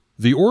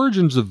The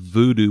origins of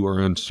voodoo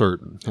are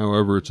uncertain.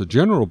 However, it's a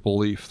general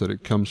belief that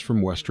it comes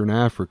from Western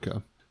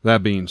Africa.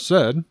 That being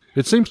said,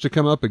 it seems to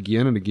come up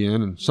again and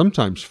again, and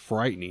sometimes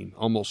frightening,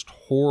 almost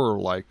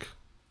horror-like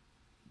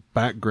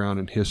background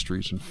in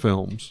histories and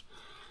films.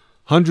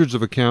 Hundreds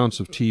of accounts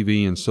of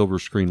TV and silver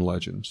screen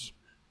legends.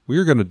 We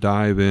are going to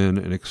dive in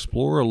and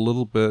explore a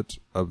little bit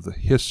of the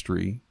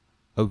history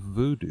of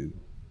voodoo.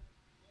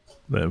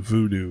 That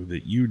voodoo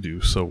that you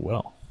do so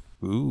well.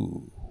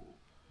 Ooh,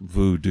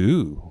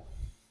 voodoo.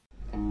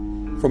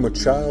 From a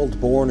child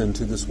born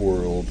into this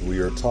world, we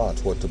are taught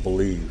what to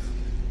believe.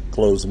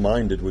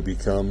 Closed-minded we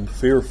become,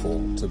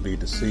 fearful to be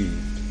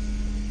deceived.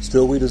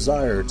 Still we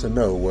desire to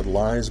know what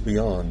lies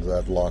beyond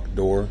that locked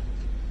door.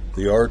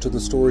 The art of the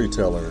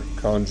storyteller,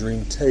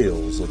 conjuring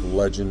tales of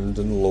legend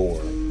and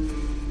lore.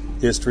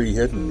 History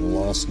hidden,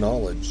 lost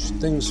knowledge,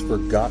 things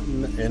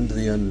forgotten and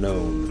the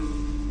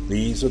unknown.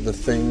 These are the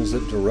things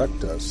that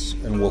direct us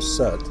and will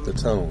set the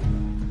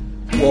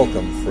tone.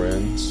 Welcome,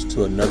 friends,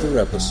 to another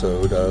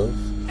episode of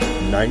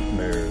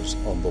Nightmares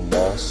on the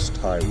Lost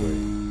Highway.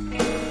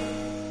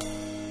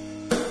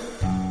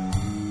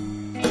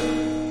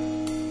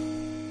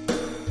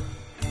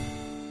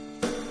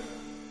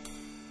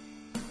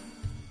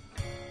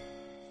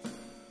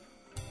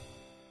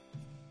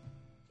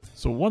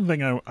 So one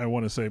thing I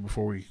want to say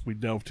before we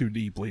delve too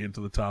deeply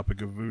into the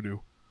topic of voodoo.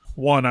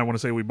 One, I want to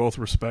say we both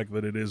respect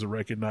that it is a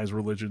recognized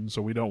religion,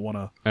 so we don't want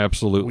to...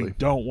 Absolutely. We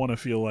don't want to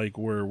feel like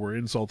we're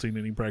insulting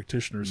any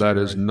practitioners. That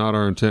is not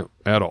our intent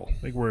at all. I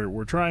think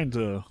we're trying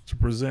to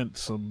present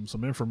some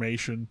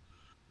information,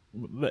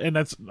 and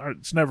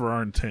it's never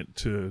our intent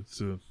to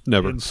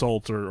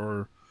insult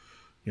or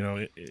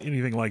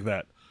anything like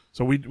that.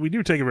 So we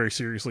do take it very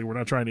seriously. We're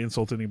not trying to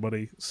insult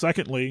anybody.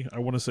 Secondly, I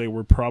want to say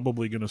we're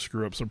probably going to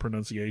screw up some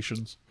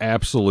pronunciations.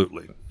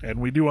 Absolutely.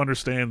 And we do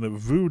understand that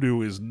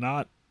voodoo is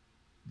not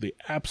the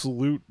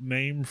absolute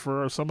name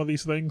for some of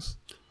these things.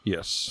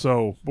 Yes.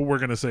 But we're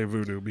going to say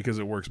voodoo because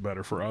it works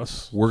better for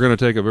us. We're going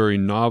to take a very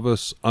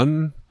novice,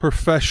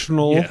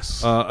 unprofessional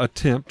Yes.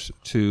 Attempt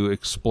to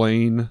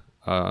explain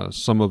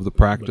some of the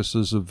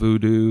practices of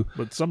voodoo.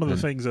 But some of the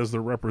things as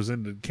they're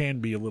represented can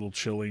be a little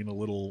chilling, a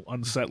little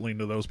unsettling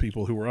to those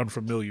people who are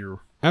unfamiliar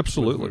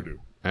Absolutely. with voodoo.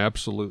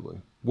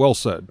 Absolutely. Well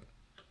said.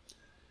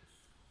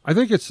 I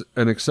think it's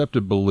an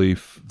accepted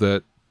belief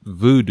that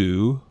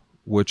voodoo,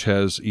 which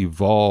has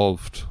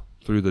evolved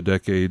through the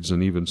decades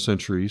and even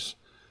centuries,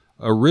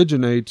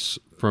 originates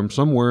from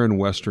somewhere in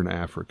Western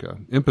Africa.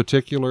 In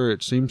particular,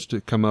 it seems to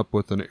come up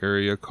with an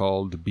area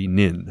called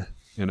Benin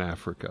in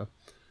Africa.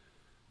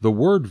 The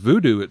word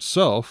voodoo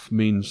itself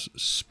means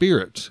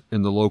spirit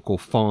in the local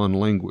Fon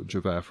language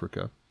of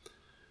Africa.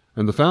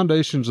 And the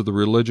foundations of the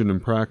religion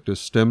and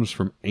practice stems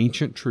from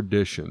ancient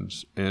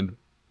traditions and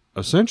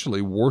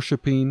essentially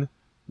worshiping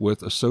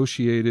with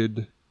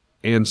associated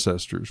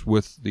ancestors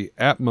with the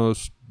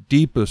utmost,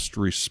 deepest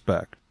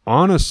respect.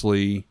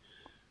 Honestly,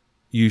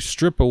 you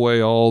strip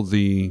away all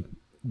the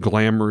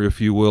glamour, if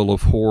you will,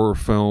 of horror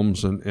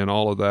films and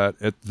all of that.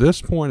 At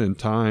this point in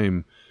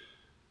time,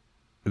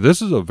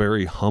 this is a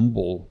very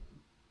humble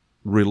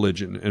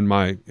religion in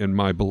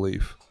my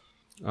belief.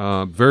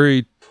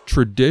 Very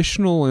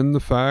traditional in the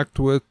fact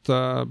with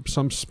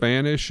some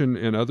Spanish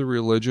and other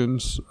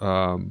religions.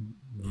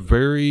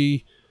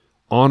 Very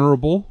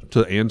honorable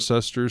to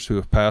ancestors who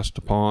have passed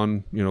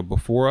upon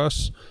before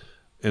us,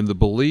 and the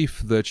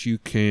belief that you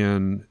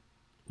can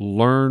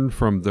learn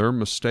from their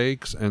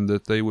mistakes and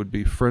that they would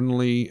be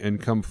friendly and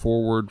come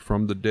forward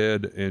from the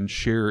dead and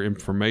share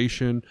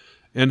information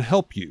and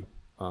help you.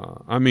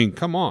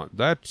 Come on,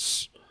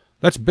 that's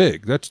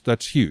big.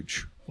 That's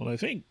huge. Well, I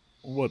think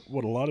what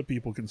a lot of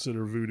people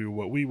consider voodoo,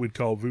 what we would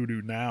call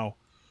voodoo now,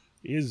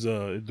 is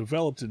it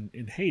developed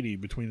in Haiti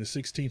between the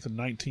 16th and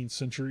 19th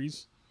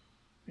centuries,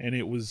 and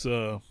it was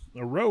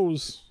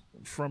arose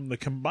from the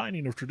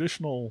combining of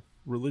traditional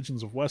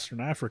religions of Western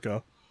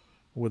Africa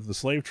with the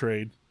slave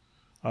trade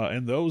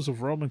and those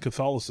of Roman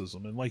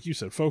Catholicism, and like you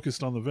said,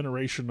 focused on the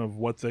veneration of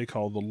what they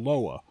call the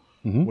Loa,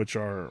 which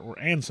are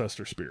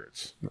ancestor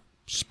spirits.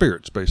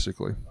 Spirits,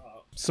 basically.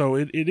 So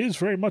it is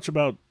very much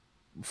about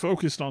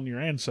focused on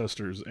your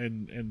ancestors,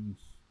 and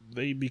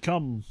they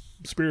become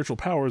spiritual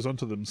powers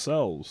unto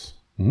themselves.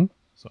 Mm-hmm.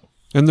 So,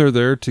 and they're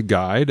there to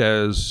guide,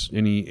 as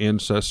any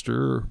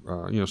ancestor,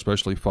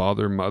 especially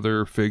father,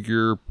 mother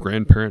figure,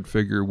 grandparent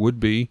figure would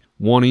be,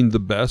 wanting the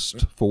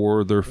best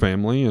for their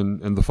family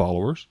and the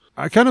followers.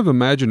 I kind of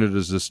imagine it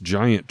as this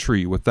giant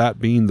tree, with that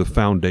being the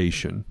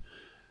foundation.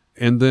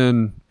 And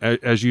then,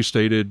 as you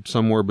stated,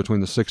 somewhere between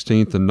the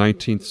 16th and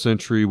 19th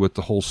century, with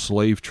the whole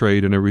slave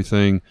trade and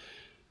everything,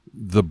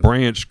 the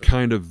branch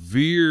kind of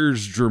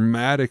veers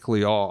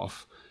dramatically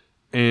off.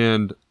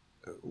 And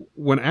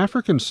when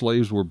African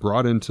slaves were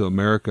brought into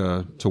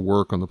America to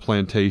work on the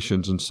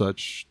plantations and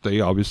such,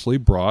 they obviously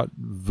brought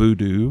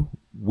voodoo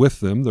with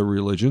them, their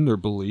religion, their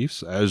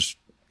beliefs, as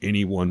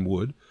anyone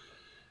would.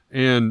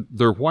 And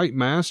their white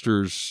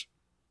masters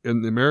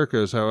in the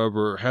Americas,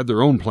 however, had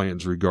their own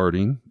plans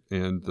regarding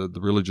and the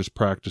religious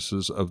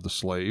practices of the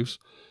slaves.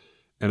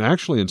 And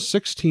actually in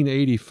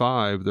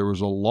 1685, there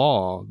was a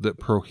law that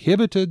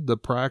prohibited the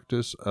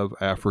practice of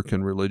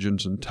African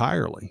religions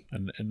entirely.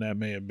 And that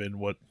may have been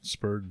what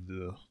spurred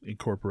the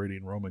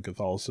incorporating Roman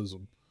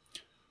Catholicism.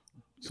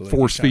 So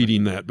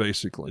Force-feeding that,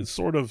 basically. It's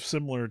sort of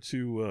similar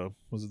to,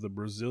 was it the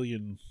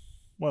Brazilian,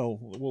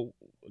 well,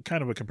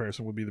 kind of a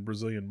comparison would be the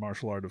Brazilian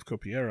martial art of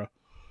capoeira,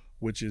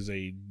 which is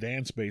a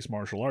dance-based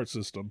martial arts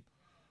system,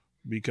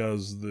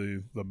 because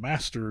the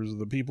masters,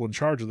 the people in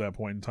charge at that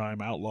point in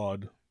time,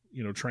 outlawed,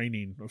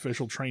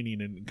 official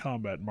training in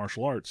combat and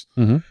martial arts.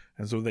 Mm-hmm.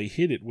 And so they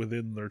hid it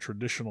within their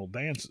traditional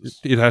dances.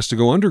 It has to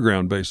go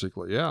underground,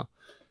 basically, yeah.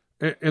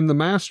 And the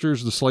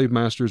masters, the slave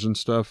masters and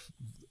stuff,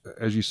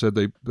 as you said,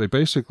 they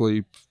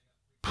basically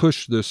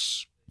push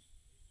this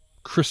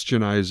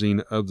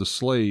Christianizing of the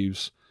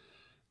slaves,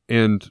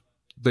 and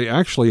they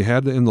actually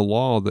had in the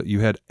law that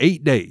you had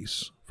 8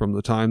 days from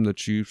the time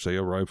that you, say,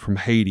 arrived from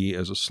Haiti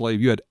as a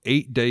slave. You had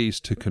 8 days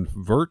to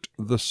convert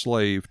the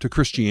slave to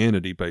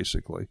Christianity,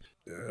 basically.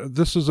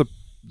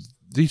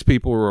 These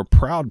people are a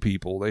proud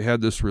people. They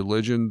had this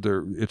religion.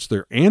 It's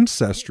their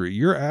ancestry.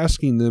 You're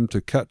asking them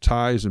to cut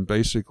ties and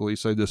basically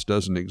say this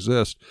doesn't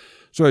exist.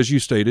 So as you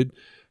stated,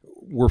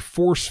 we're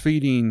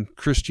force-feeding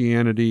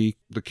Christianity.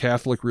 The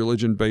Catholic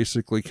religion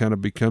basically kind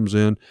of becomes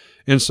in.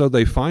 And so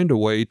they find a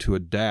way to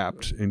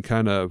adapt and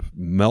kind of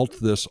melt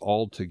this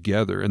all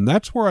together. And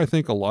that's where I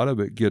think a lot of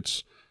it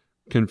gets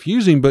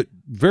confusing, but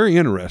very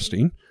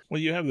interesting. Well,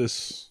 you have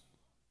this,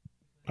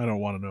 I don't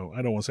want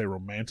to say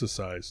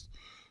romanticized,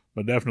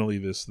 but definitely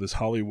this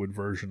Hollywood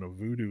version of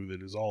voodoo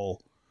that is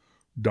all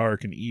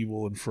dark and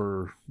evil and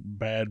for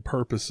bad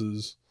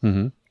purposes,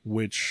 mm-hmm.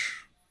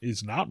 which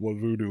is not what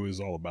voodoo is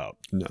all about.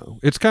 No.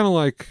 It's kind of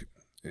like,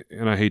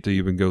 and I hate to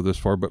even go this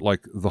far, but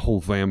like the whole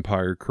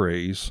vampire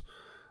craze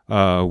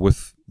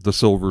with the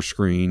silver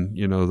screen.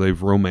 They've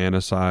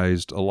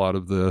romanticized a lot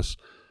of this.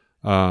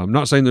 I'm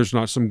not saying there's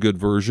not some good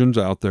versions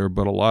out there,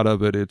 but a lot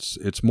of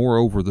it's more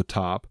over the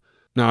top.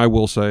 Now, I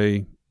will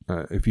say,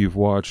 if you've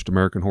watched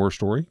American Horror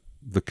Story,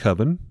 The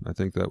Coven, I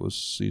think that was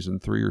season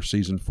 3 or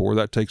season 4,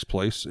 that takes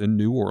place in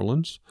New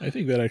Orleans. I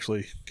think that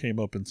actually came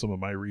up in some of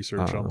my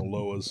research on the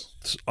Loas.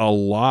 It's a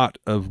lot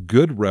of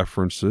good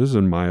references,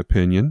 in my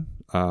opinion.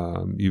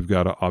 You've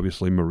got,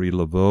 obviously, Marie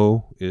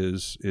Laveau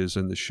is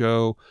in the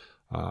show.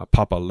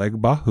 Papa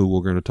Legba, who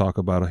we're going to talk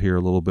about here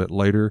a little bit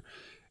later.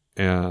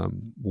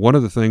 One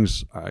of the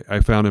things I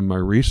found in my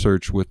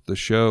research with the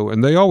show,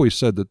 and they always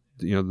said that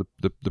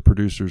the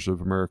producers of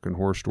American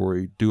Horror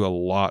Story do a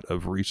lot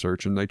of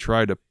research, and they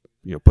try to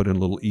put in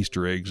little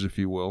Easter eggs, if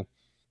you will.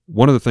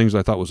 One of the things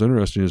I thought was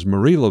interesting is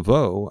Marie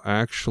Laveau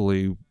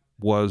actually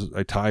was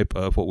a type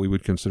of what we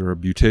would consider a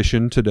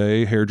beautician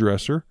today,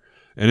 hairdresser,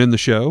 and in the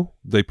show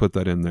they put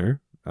that in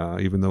there,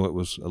 even though it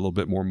was a little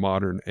bit more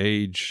modern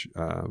age,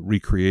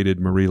 recreated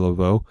Marie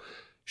Laveau.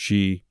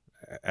 She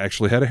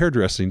actually had a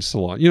hairdressing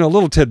salon.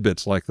 Little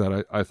tidbits like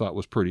that I thought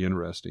was pretty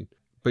interesting.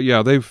 But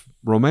yeah, they've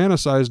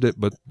romanticized it,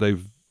 but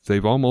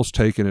they've almost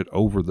taken it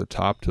over the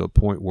top to a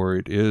point where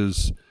it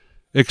is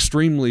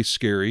extremely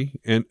scary.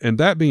 And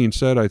that being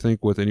said, I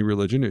think with any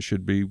religion, it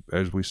should be,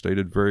 as we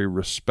stated, very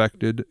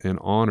respected and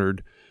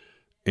honored.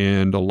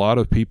 And a lot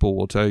of people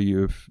will tell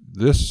you,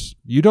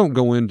 you don't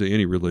go into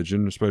any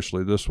religion,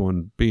 especially this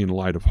one, being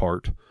light of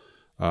heart.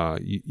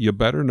 You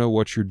better know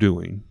what you're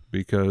doing,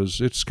 because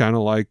it's kind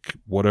of like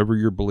whatever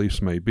your beliefs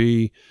may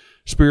be,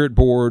 spirit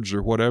boards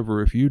or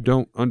whatever. If you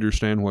don't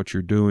understand what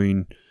you're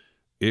doing,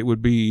 it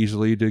would be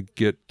easily to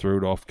get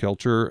thrown off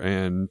kilter,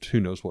 and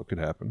who knows what could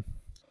happen.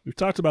 We've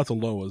talked about the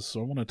Loas, so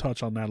I want to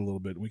touch on that a little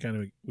bit. We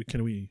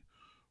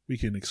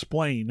can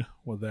explain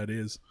what that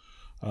is,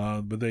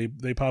 but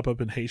they pop up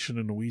in Haitian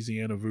and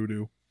Louisiana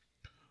voodoo,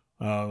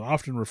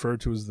 often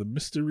referred to as the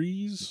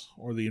Mysteries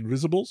or the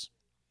Invisibles.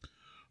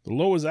 The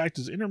Loas act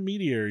as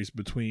intermediaries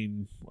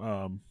between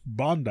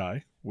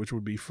Bondi, which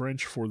would be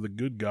French for the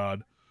good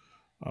God,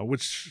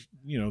 which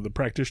the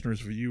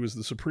practitioners view as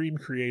the supreme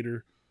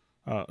creator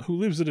who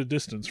lives at a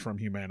distance from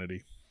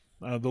humanity.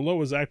 The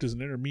Loas act as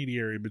an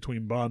intermediary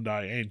between Bondi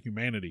and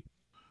humanity.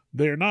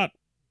 They are not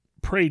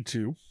prayed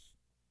to,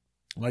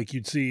 like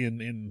you'd see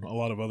in a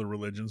lot of other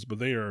religions, but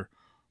they are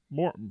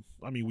more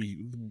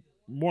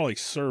like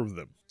serve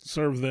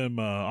them,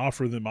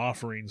 offer them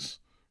offerings,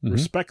 mm-hmm.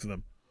 respect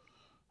them.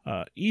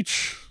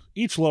 Each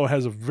Loa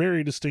has a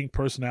very distinct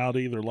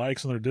personality, their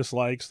likes and their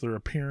dislikes, their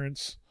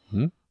appearance,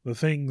 mm-hmm. the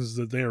things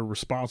that they are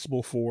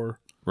responsible for.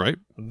 Right.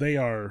 They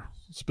are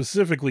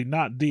specifically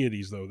not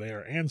deities, though. They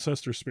are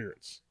ancestor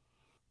spirits.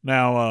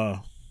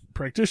 Now,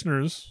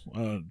 practitioners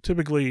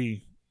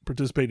typically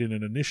participate in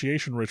an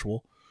initiation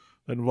ritual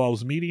that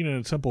involves meeting in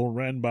a temple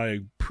run by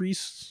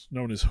priests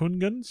known as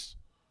Hungans.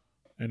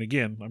 And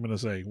again, I'm going to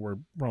say, we're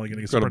probably going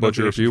to get some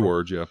butcher a few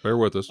words, yeah. Bear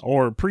with us.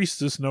 Or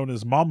priestess known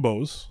as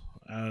Mambos,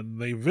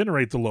 and they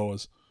venerate the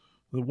Loas.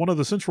 One of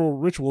the central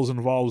rituals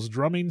involves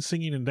drumming,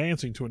 singing, and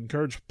dancing to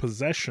encourage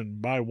possession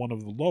by one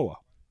of the Loa.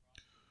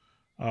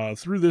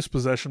 Through this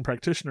possession,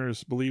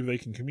 practitioners believe they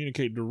can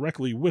communicate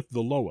directly with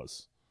the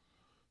Loas.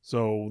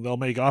 So they'll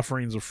make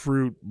offerings of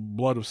fruit,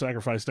 blood of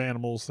sacrificed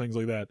animals, things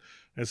like that.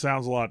 It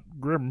sounds a lot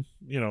grim.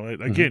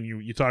 Again,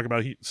 you talk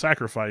about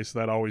sacrifice,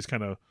 that always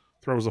kind of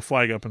throws a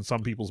flag up in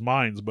some people's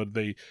minds, but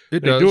they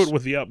do it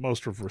with the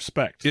utmost of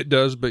respect. It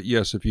does, but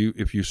yes, if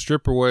you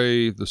strip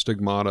away the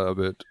stigmata of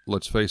it,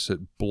 let's face it,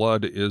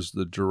 blood is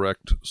the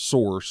direct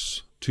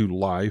source to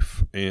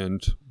life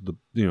and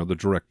the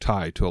direct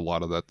tie to a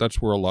lot of that. That's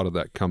where a lot of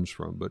that comes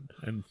from.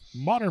 And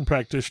modern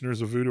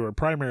practitioners of voodoo are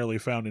primarily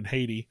found in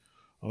Haiti,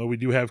 although we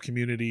do have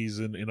communities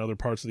in other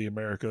parts of the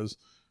Americas.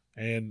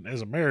 And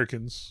as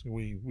Americans,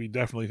 we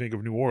definitely think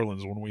of New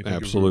Orleans when we think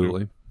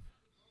absolutely. of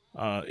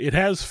voodoo. It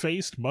has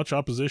faced much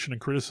opposition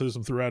and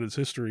criticism throughout its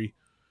history,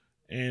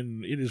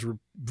 and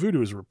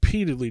voodoo is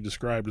repeatedly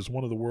described as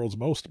one of the world's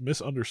most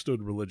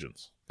misunderstood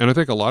religions. And I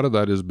think a lot of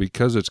that is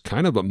because it's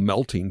kind of a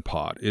melting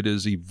pot. It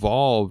has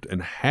evolved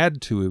and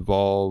had to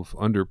evolve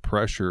under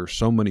pressure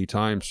so many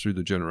times through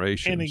the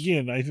generations. And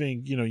again, I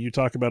think, you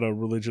talk about a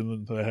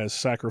religion that has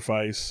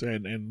sacrifice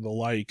and the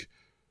like,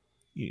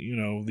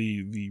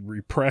 the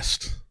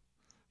repressed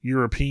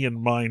European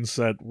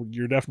mindset,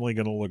 you're definitely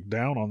going to look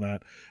down on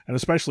that. And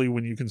especially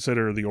when you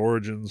consider the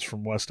origins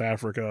from West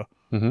Africa,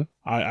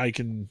 I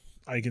can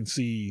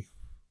see,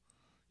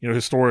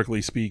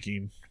 historically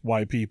speaking,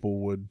 why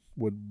people would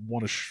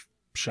want to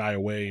shy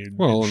away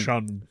and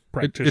shun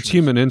practitioners. It's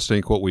human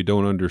instinct. What we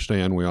don't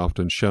understand, we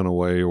often shun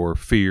away or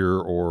fear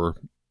or,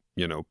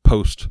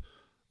 post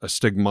a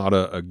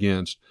stigmata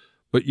against.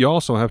 But you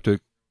also have to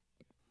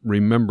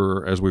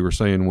remember, as we were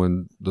saying,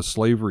 when the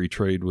slavery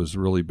trade was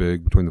really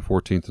big between the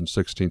 14th and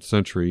 16th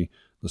century,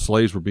 the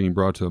slaves were being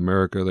brought to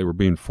America. They were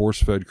being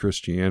force-fed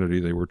Christianity.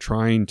 They were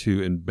trying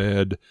to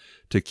embed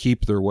to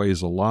keep their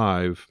ways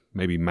alive,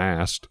 maybe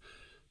masked,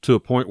 to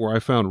a point where I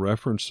found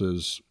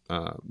references.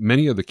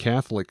 Many of the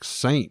Catholic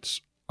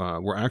saints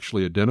were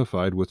actually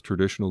identified with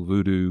traditional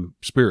voodoo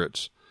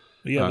spirits,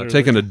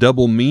 taking a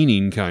double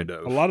meaning, kind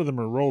of. A lot of them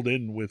are rolled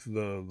in with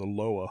the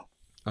Loa.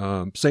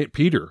 St.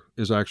 Peter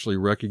is actually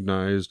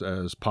recognized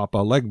as Papa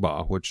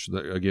Legba, which,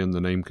 again,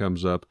 the name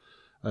comes up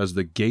as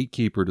the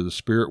gatekeeper to the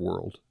spirit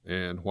world.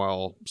 And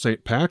while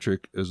St.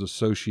 Patrick is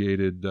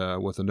associated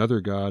with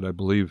another god, I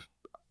believe,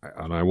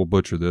 and I will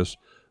butcher this,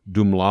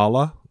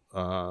 Dumlala,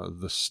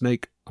 the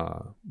snake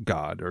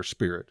god or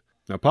spirit.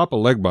 Now, Papa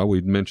Legba,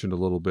 we'd mentioned a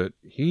little bit,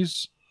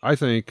 he's, I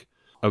think,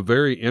 a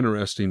very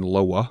interesting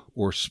Loa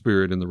or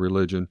spirit in the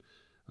religion.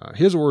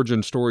 His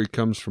origin story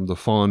comes from the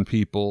Fon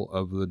people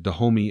of the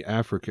Dahomey,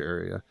 Africa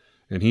area,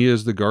 and he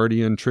is the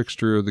guardian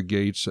trickster of the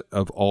gates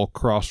of all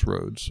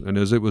crossroads. And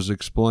as it was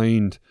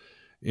explained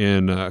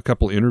in a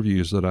couple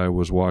interviews that I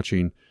was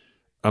watching,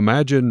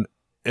 imagine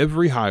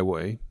every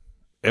highway,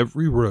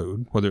 every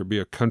road, whether it be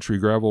a country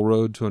gravel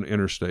road to an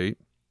interstate,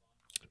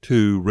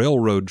 to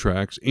railroad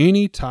tracks,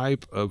 any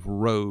type of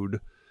road,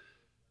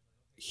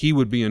 he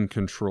would be in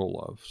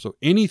control of. So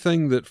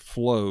anything that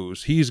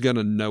flows, he's going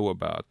to know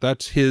about.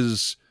 That's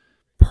his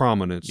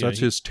prominence. That's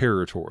his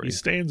territory. He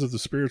stands at the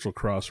spiritual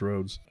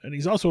crossroads. And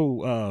he's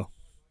also,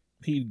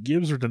 he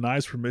gives or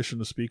denies permission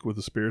to speak with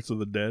the spirits of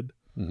the dead.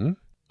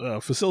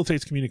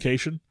 Facilitates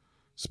communication,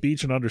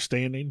 speech, and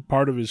understanding.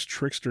 Part of his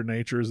trickster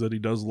nature is that he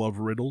does love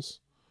riddles.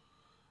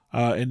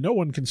 And no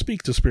one can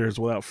speak to spirits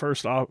without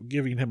first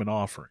giving him an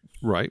offering.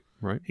 Right.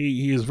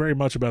 He is very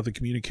much about the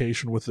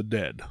communication with the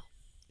dead.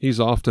 He's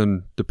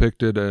often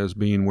depicted as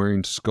being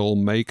wearing skull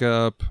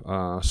makeup,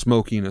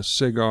 smoking a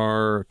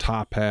cigar,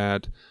 top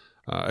hat.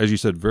 As you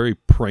said, very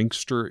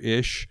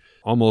prankster-ish,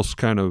 almost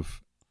kind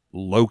of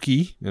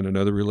Loki in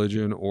another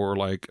religion, or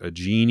like a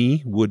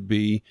genie would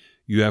be.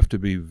 You have to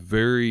be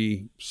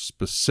very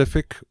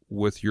specific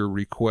with your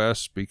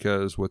requests,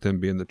 because with him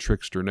being the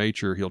trickster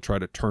nature, he'll try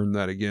to turn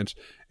that against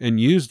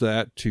and use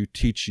that to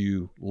teach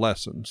you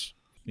lessons.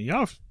 He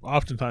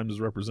oftentimes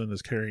is represented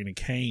as carrying a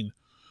cane,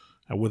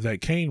 with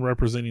that cane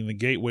representing the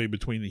gateway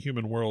between the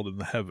human world and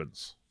the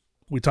heavens.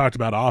 We talked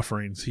about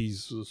offerings.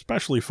 He's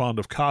especially fond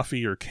of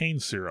coffee or cane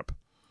syrup,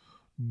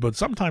 but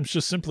sometimes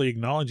just simply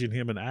acknowledging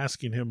him and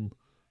asking him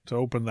to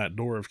open that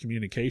door of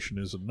communication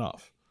is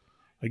enough.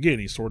 Again,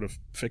 he's sort of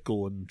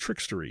fickle and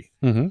trickstery.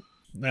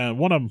 Now,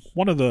 one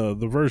of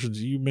the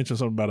versions, you mentioned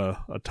something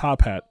about a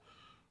top hat.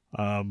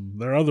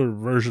 There are other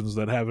versions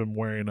that have him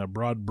wearing a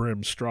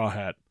broad-brimmed straw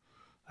hat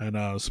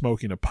and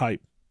smoking a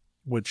pipe,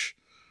 which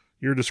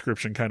your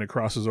description kind of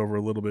crosses over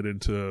a little bit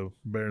into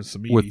Baron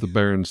Samedi. With the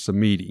Baron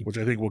Samedi. Which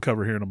I think we'll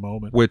cover here in a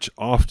moment. Which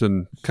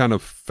often kind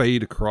of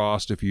fade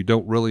across. If you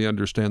don't really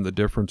understand the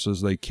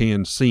differences, they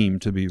can seem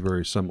to be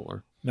very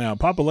similar. Now,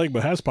 Papa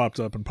Legba has popped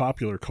up in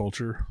popular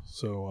culture,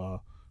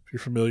 so if you're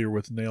familiar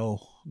with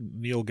Neil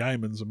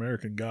Gaiman's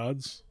American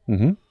Gods,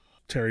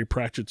 Terry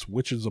Pratchett's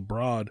Witches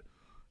Abroad,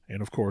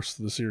 and of course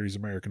the series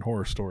American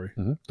Horror Story.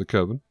 The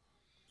Coven.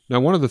 Now,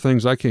 one of the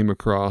things I came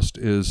across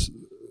is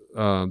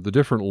the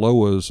different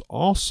Loas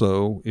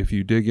also, if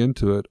you dig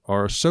into it,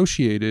 are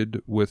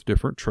associated with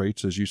different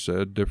traits, as you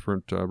said,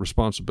 different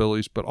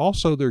responsibilities, but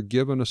also they're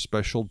given a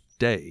special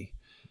day.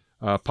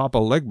 Papa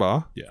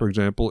Legba, for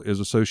example, is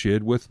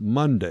associated with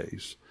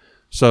Mondays.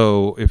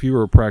 So if you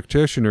were a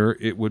practitioner,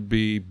 it would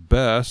be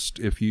best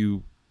if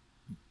you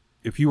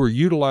were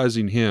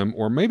utilizing him,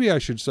 or maybe I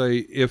should say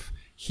if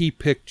he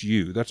picked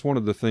you. That's one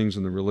of the things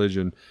in the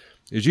religion,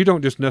 is you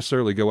don't just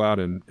necessarily go out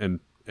and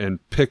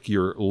pick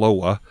your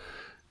Loa.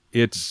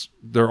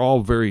 They're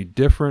all very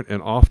different,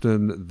 and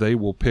often they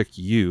will pick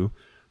you.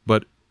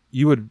 But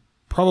you would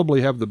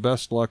probably have the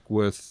best luck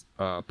with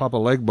Papa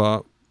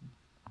Legba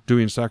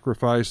doing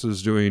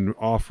sacrifices, doing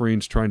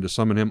offerings, trying to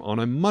summon him on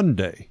a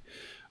Monday,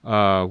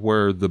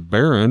 where the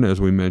Baron,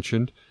 as we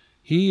mentioned,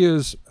 he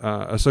is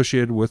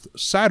associated with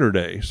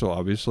Saturday. So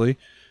obviously,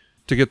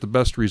 to get the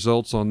best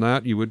results on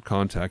that, you would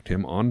contact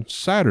him on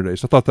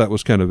Saturdays. I thought that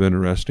was kind of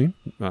interesting.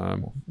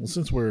 Well,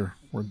 since we're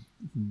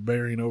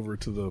bearing over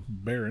to the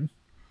Baron,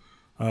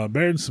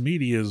 Baron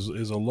Samedi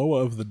is a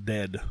Loa of the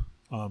dead,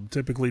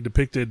 typically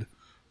depicted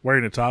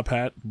wearing a top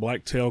hat,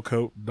 black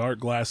tailcoat, dark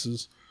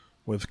glasses,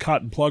 with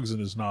cotton plugs in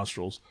his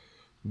nostrils.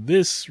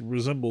 This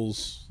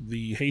resembles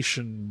the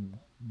Haitian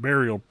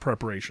burial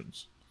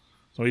preparations.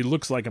 So he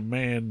looks like a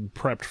man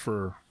prepped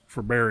for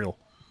burial.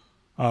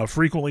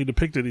 Frequently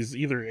depicted as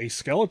either a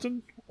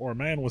skeleton or a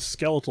man with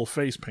skeletal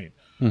face paint.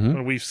 Mm-hmm.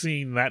 And we've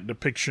seen that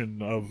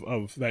depiction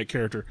of that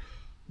character.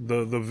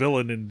 The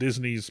villain in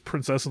Disney's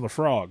Princess and the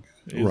Frog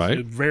is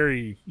right.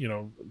 very,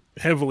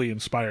 heavily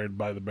inspired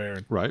by the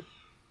Baron. Right.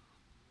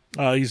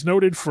 He's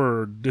noted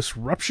for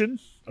disruption,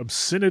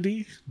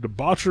 obscenity,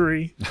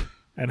 debauchery,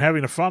 and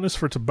having a fondness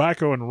for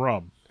tobacco and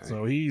rum.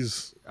 So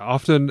he's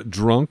often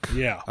drunk.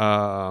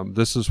 Yeah.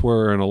 This is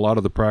where in a lot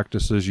of the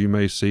practices you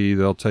may see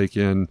they'll take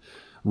in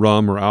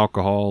rum or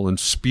alcohol and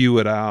spew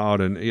it out,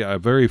 and a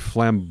very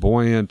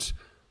flamboyant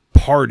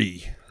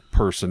party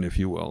person, if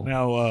you will.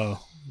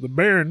 Now, the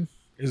Baron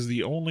is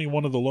the only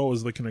one of the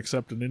Loas that can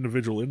accept an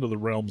individual into the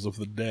realms of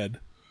the dead,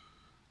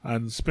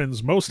 and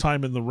spends most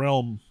time in the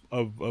realm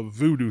of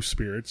voodoo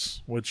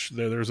spirits, which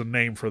there's a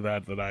name for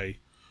that I,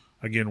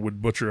 again,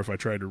 would butcher if I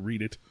tried to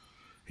read it.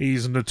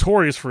 He's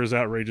notorious for his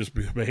outrageous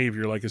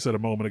behavior, like I said a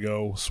moment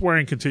ago,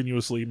 swearing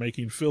continuously,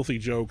 making filthy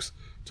jokes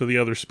to the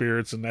other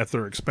spirits and at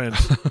their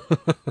expense.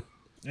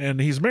 And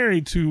he's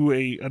married to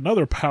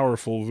another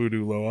powerful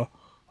voodoo Loa,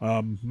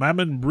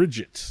 Mammon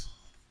Bridget.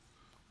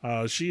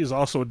 She is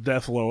also a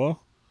death Loa,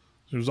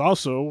 who's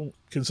also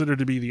considered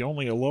to be the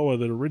only Loa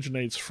that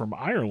originates from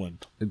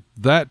Ireland.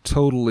 That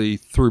totally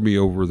threw me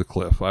over the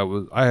cliff.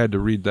 I had to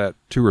read that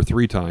 2 or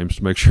 3 times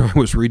to make sure I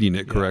was reading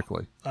it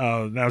correctly.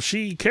 Now,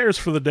 she cares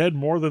for the dead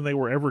more than they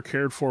were ever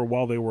cared for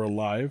while they were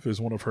alive, is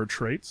one of her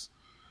traits,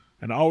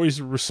 and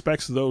always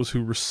respects those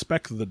who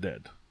respect the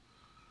dead.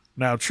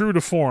 Now, true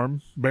to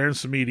form, Baron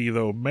Samedi,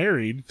 though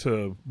married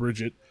to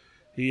Bridget,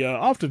 he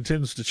often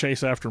tends to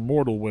chase after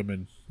mortal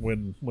women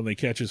when they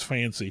catch his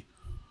fancy.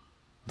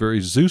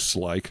 Very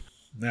Zeus-like.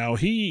 Now,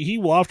 he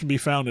will often be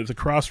found at the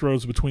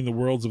crossroads between the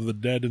worlds of the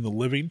dead and the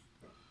living.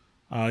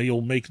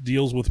 He'll make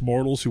deals with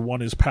mortals who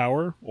want his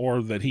power,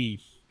 or that he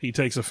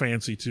takes a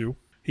fancy to.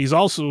 He's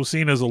also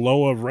seen as a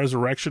Loa of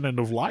resurrection and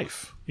of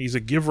life. He's a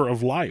giver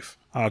of life.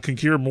 Can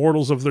cure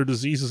mortals of their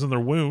diseases and their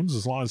wounds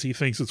as long as he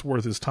thinks it's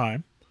worth his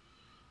time.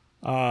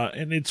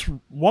 And it's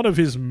one of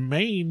his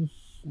main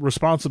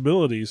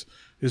responsibilities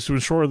is to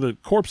ensure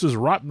that corpses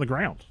rot in the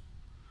ground,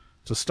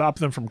 to stop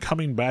them from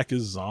coming back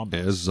as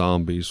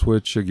zombies.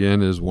 Which,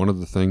 again, is one of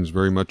the things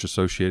very much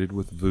associated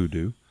with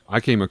voodoo. I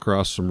came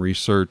across some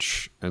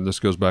research, and this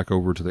goes back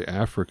over to the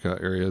Africa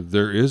area.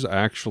 There is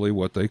actually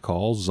what they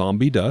call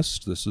zombie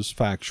dust. This is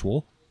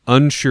factual.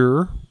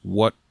 Unsure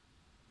what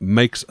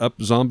makes up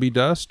zombie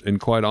dust,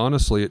 and quite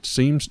honestly, it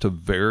seems to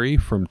vary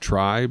from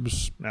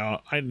tribes.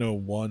 Now, I know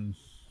one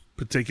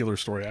particular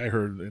story I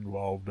heard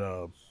involved,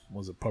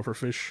 was it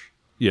pufferfish?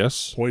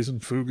 Yes.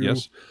 Poison, fugu?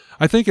 Yes.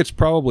 I think it's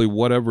probably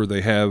whatever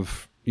they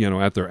have,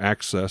 at their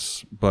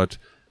access, but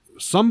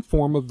some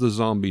form of the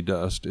zombie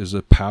dust is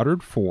a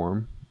powdered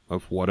form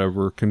of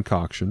whatever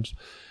concoctions,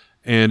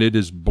 and it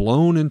is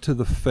blown into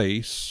the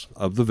face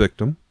of the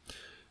victim,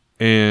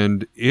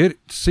 and it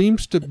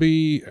seems to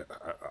be,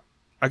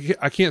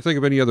 I can't think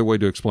of any other way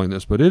to explain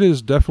this, but it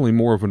is definitely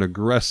more of an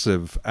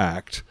aggressive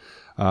act.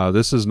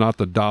 This is not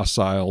the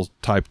docile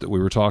type that we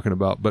were talking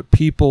about, but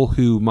people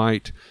who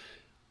might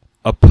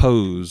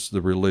oppose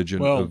the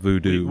religion of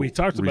voodoo,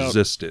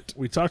 resist it.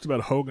 We talked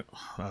about Houngans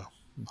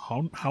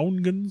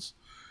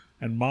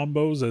and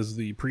Mambos as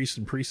the priests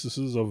and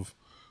priestesses of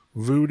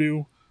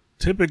voodoo.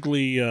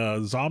 Typically,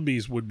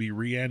 zombies would be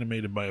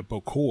reanimated by a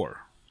Bokor,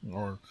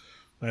 or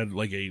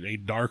like a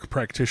dark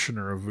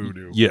practitioner of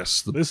voodoo.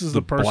 Yes, this is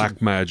the person,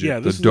 black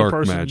magic, the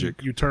dark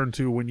magic you turn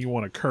to when you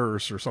want to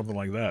curse or something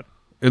like that.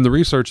 In the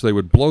research, they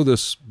would blow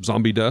this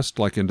zombie dust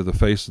into the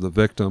face of the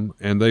victim,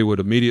 and they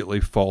would immediately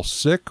fall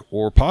sick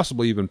or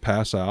possibly even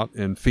pass out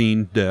and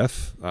fiend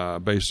death.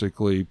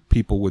 Basically,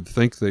 people would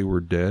think they were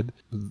dead.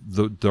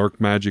 The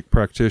dark magic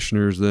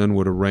practitioners then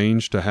would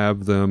arrange to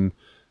have them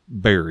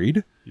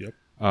buried. Yep.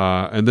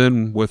 And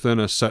then within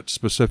a set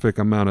specific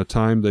amount of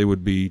time, they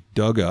would be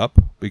dug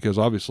up, because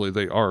obviously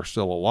they are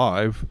still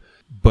alive,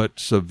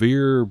 but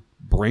severe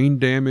brain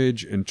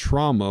damage and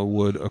trauma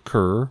would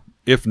occur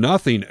if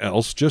nothing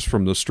else, just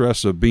from the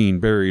stress of being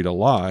buried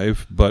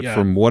alive, but Yeah.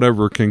 from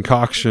whatever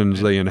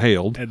concoctions they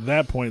inhaled. At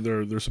that point,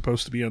 they're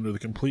supposed to be under the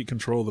complete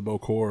control of the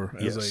Bokor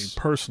as Yes. a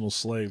personal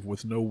slave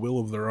with no will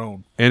of their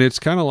own. And it's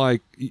kind of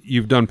like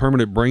you've done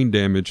permanent brain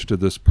damage to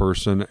this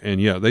person,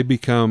 and yeah, they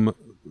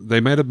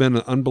may have been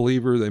an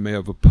unbeliever, they may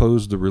have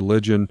opposed the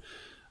religion,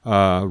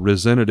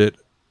 resented it,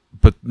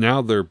 but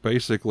now they're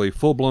basically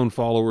full-blown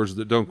followers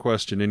that don't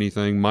question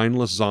anything,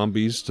 mindless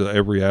zombies to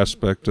every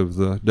aspect of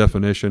the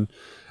definition,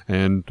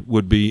 and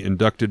would be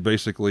inducted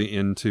basically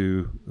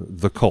into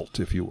the cult,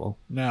 if you will.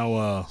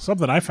 Now,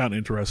 something I found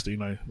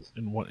interesting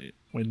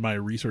in my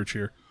research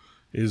here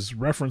is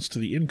reference to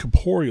the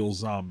incorporeal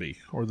zombie,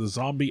 or the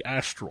zombie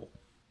astral.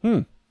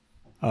 And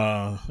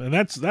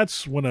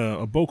that's when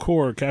a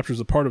Bokor captures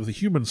a part of the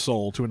human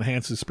soul to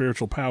enhance his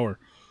spiritual power,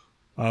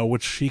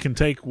 which he can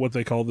take what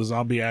they call the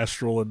zombie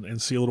astral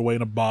and seal it away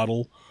in a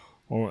bottle,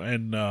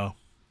 and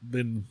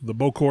then the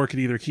Bokor could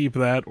either keep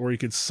that or he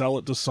could sell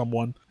it to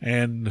someone,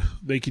 and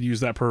they could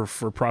use that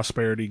for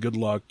prosperity, good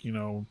luck,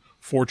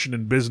 fortune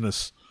and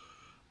business.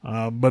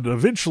 But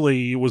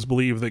eventually it was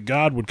believed that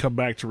God would come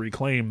back to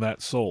reclaim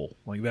that soul.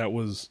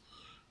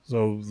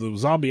 So the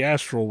zombie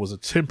astral was a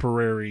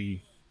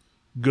temporary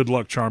good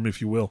luck charm,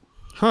 if you will.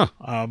 Huh.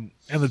 And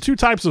the two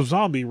types of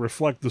zombie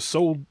reflect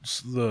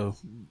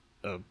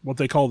what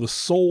they call the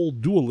soul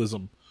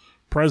dualism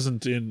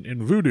present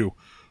in voodoo,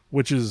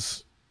 which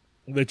is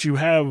that you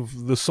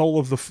have the soul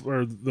of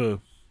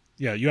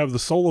you have the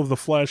soul of the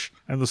flesh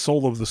and the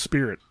soul of the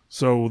spirit.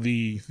 So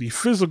the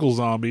physical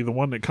zombie, the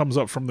one that comes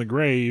up from the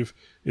grave,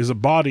 is a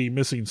body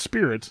missing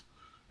spirit,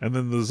 and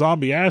then the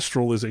zombie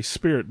astral is a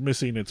spirit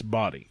missing its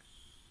body.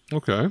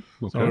 Okay.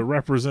 So it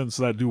represents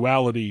that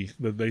duality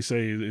that they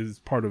say is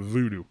part of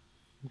voodoo.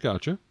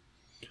 Gotcha.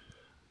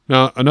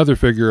 Now, another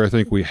figure I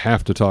think we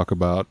have to talk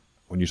about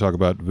when you talk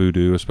about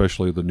voodoo,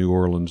 especially the New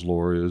Orleans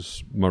lore,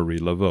 is Marie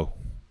Laveau.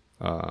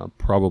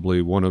 Probably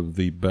one of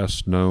the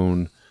best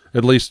known,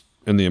 at least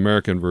in the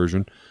American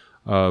version,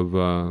 of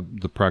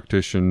the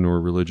practitioner or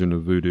religion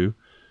of voodoo.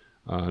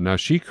 Now,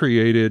 she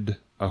created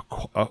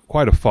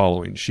quite a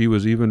following. She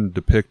was even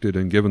depicted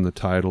and given the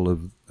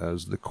title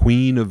as the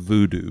Queen of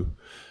Voodoo.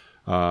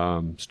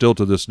 Still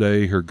to this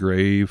day, her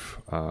grave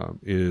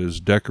is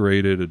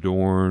decorated,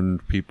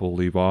 adorned. People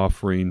leave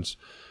offerings.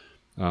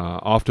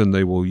 Often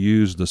they will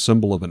use the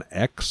symbol of an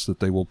X that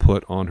they will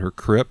put on her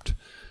crypt,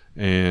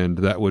 and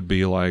that would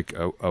be like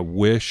a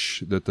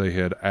wish that they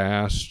had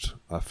asked,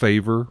 a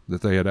favor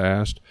that they had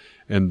asked.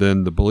 And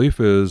then the belief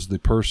is the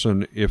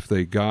person, if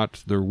they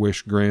got their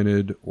wish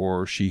granted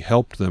or she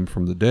helped them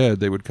from the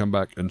dead, they would come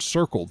back and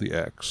circle the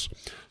X.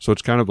 So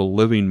it's kind of a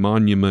living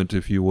monument,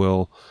 if you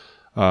will,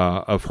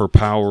 of her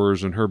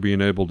powers and her being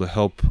able to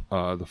help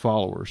the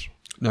followers.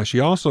 Now, she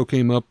also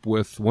came up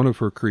with one of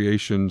her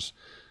creations,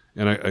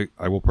 and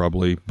I will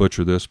probably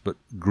butcher this, but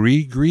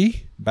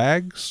gris-gris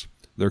bags.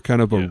 They're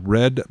kind of a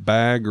red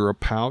bag or a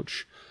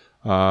pouch.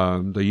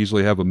 They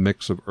usually have a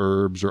mix of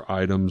herbs or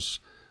items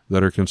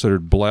that are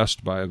considered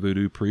blessed by a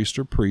voodoo priest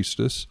or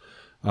priestess.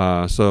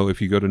 So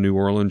if you go to New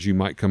Orleans, you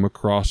might come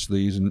across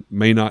these and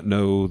may not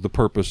know the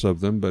purpose of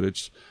them, but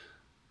it's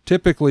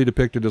typically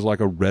depicted as like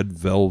a red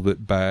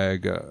velvet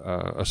bag,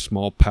 a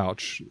small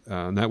pouch,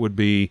 and that would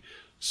be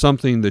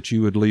something that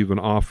you would leave an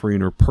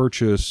offering or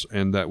purchase,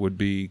 and that would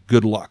be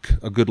good luck,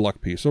 a good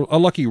luck piece, so a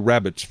lucky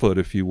rabbit's foot,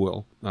 if you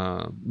will.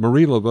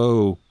 Marie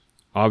Laveau,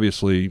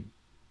 obviously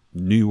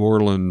New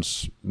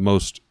Orleans'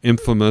 most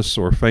infamous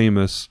or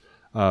famous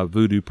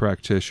voodoo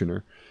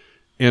practitioner.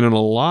 And in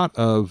a lot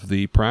of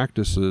the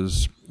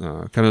practices,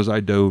 kind of as I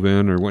dove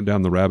in or went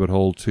down the rabbit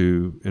hole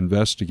to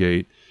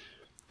investigate,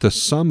 to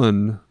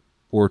summon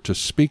or to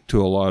speak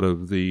to a lot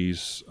of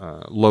these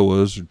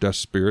loas or death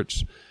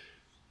spirits,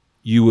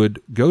 you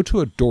would go to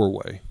a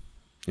doorway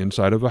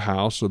inside of a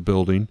house, a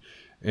building,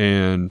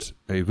 and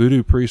a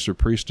voodoo priest or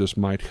priestess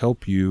might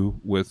help you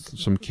with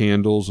some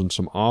candles and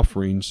some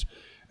offerings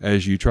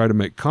as you try to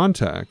make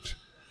contact.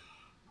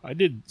 I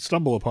did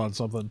stumble upon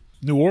something.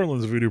 New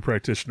Orleans voodoo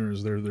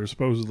practitioners, there's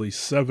supposedly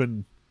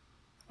 7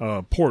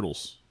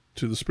 portals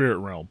to the spirit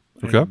realm.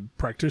 Okay. And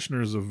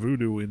practitioners of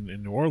voodoo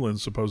in New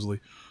Orleans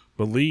supposedly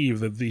believe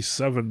that these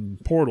 7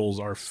 portals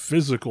are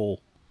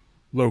physical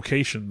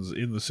locations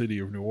in the city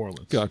of New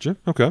Orleans. Gotcha.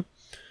 Okay.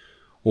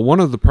 Well,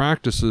 one of the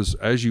practices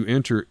as you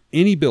enter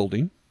any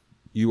building,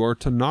 you are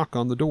to knock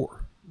on the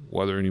door,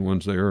 whether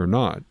anyone's there or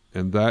not.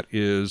 And that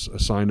is a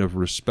sign of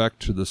respect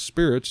to the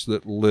spirits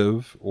that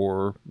live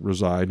or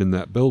reside in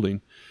that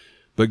building.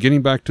 But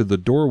getting back to the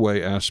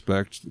doorway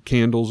aspect,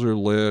 candles are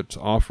lit,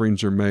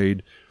 offerings are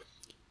made.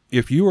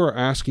 If you are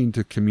asking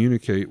to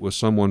communicate with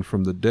someone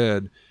from the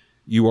dead,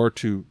 you are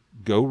to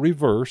go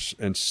reverse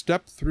and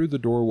step through the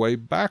doorway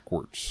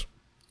backwards.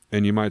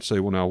 And you might say,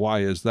 well, now, why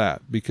is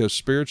that? Because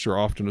spirits are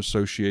often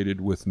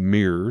associated with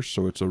mirrors,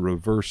 so it's a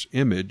reverse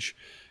image.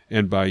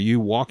 And by you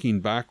walking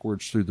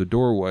backwards through the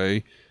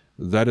doorway,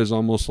 that is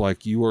almost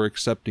like you are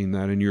accepting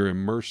that and you're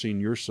immersing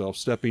yourself,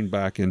 stepping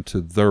back into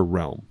their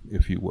realm,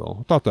 if you will.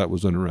 I thought that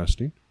was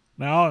interesting.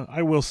 Now,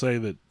 I will say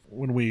that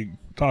when we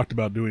talked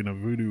about doing a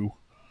voodoo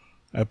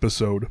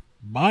episode.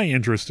 My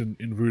interest in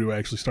voodoo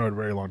actually started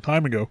a very long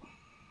time ago,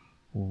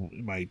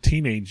 in my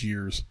teenage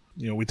years.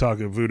 We talk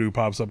of voodoo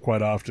pops up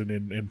quite often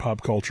in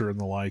pop culture and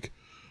the like.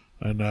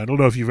 And I don't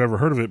know if you've ever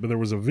heard of it, but there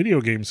was a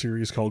video game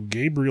series called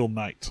Gabriel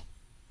Knight.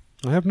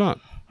 I have not.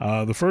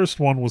 The first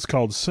one was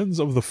called Sins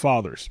of the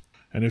Fathers,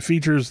 and it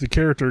features the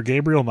character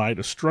Gabriel Knight,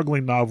 a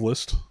struggling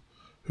novelist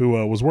who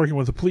was working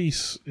with the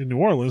police in New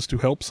Orleans to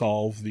help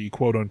solve the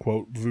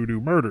quote-unquote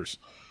voodoo murders.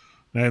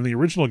 Now, in the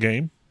original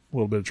game, a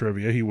little bit of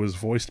trivia, he was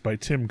voiced by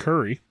Tim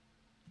Curry,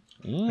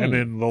 and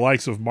then the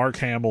likes of Mark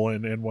Hamill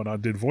and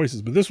whatnot did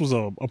voices. But this was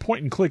a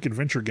point-and-click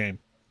adventure game,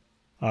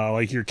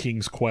 like your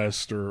King's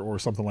Quest or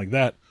something like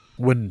that.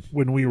 When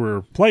we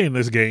were playing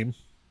this game,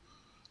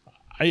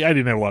 I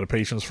didn't have a lot of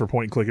patience for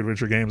point-and-click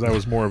adventure games. I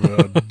was more of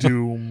a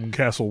Doom,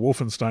 Castle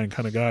Wolfenstein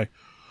kind of guy.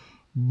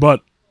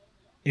 But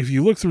if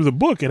you look through the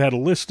book, it had a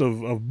list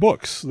of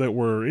books that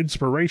were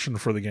inspiration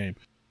for the game.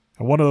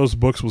 And one of those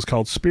books was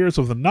called Spirits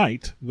of the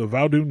Night, the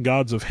Vaudoon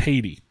Gods of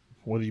Haiti.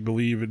 Whether you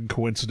believe in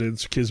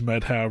coincidence,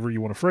 kismet, however you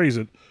want to phrase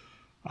it,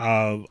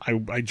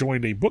 I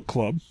joined a book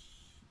club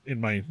in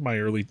my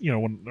early,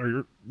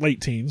 or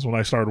late teens when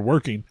I started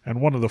working,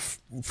 and one of the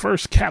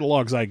first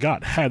catalogs I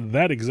got had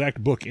that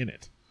exact book in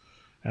it.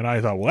 And I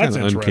thought, well, that's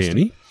interesting.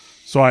 Uncanny.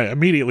 So I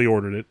immediately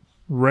ordered it,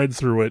 read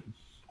through it,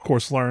 of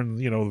course, learned,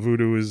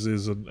 voodoo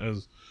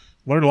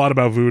learned a lot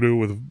about voodoo,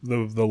 with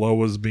the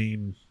Loas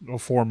being a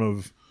form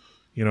of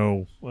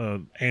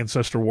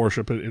ancestor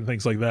worship and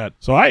things like that.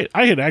 So I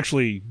had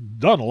actually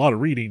done a lot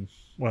of reading.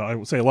 Well, I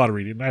would say a lot of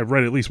reading. I've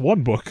read at least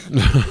one book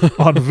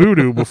on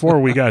voodoo before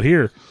we got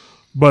here.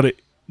 But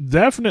it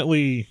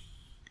definitely,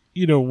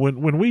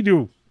 when we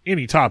do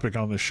any topic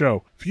on this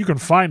show, if you can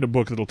find a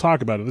book that'll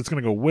talk about it, it's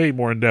going to go way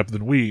more in depth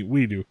than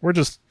we do. We're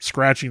just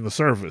scratching the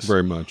surface.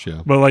 Very much,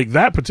 yeah. But like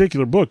that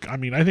particular book, I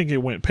think it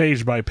went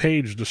page by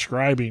page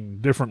describing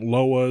different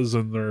Loas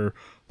and their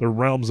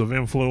realms of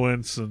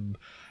influence and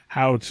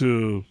how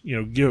to,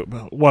 give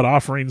what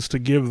offerings to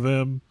give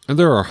them. And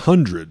there are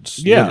hundreds.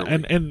 Yeah,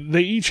 and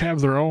they each have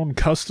their own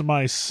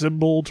customized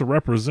symbol to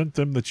represent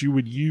them that you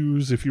would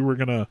use if you were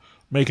going to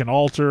make an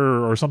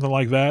altar or something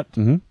like that.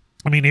 Mm-hmm.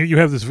 Here you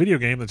have this video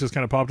game that just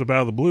kind of popped up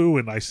out of the blue,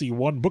 and I see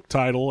one book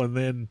title, and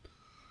then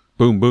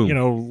boom, boom.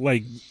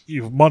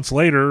 Months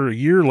later, a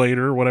year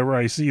later, whatever,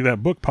 I see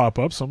that book pop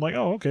up. So I'm like,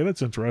 oh, okay,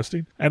 that's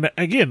interesting. And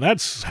again,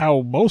 that's how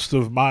most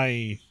of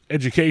my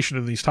education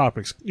in these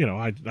topics,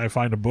 I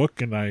find a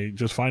book and I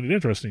just find it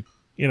interesting.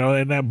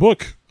 And that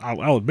book,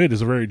 I'll admit,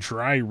 is a very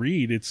dry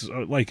read. It's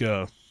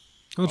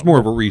it's more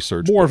of a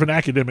research more book. of an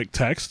academic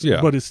text,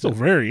 yeah, but it's still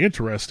very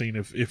interesting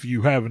if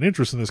you have an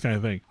interest in this kind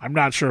of thing. I'm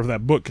not sure if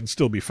that book can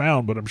still be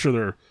found, but I'm sure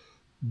there are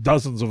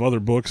dozens of other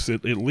books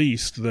at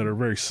least that are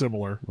very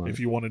similar, right, if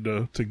you wanted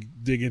to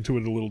dig into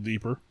it a little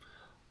deeper.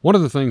 One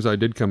of the things I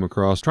did come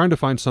across, trying to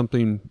find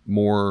something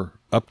more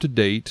up to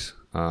date,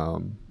 a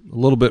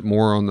little bit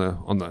more on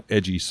the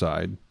edgy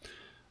side,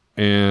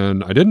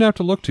 and I didn't have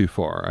to look too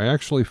far. I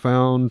actually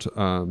found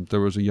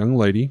there was a young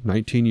lady,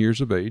 19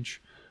 years of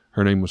age.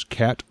 Her name was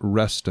Kat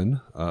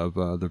Reston of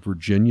the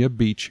Virginia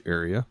Beach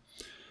area.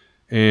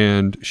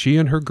 And she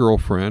and her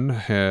girlfriend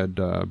had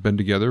been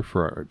together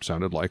for, it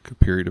sounded like, a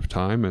period of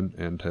time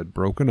and had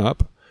broken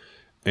up.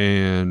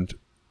 And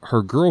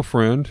her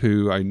girlfriend,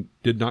 who I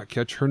did not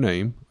catch her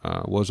name,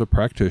 was a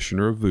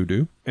practitioner of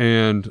voodoo.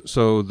 And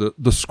so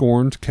the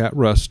scorned Kat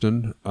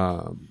Reston,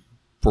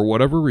 for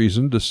whatever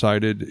reason,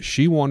 decided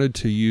she wanted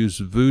to use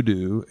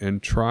voodoo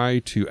and try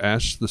to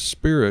ask the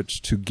spirits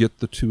to get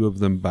the two of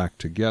them back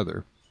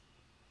together.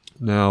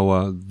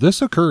 Now, this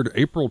occurred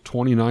April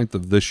 29th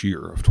of this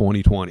year, of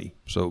 2020,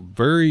 so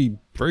very,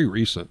 very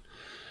recent.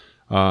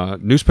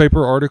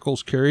 Newspaper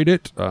articles carried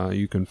it.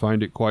 You can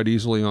find it quite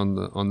easily on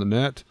the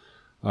net.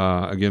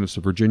 Again, it's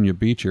the Virginia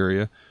Beach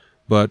area.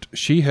 But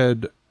she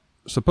had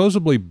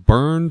supposedly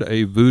burned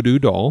a voodoo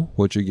doll,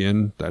 which,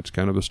 again, that's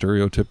kind of a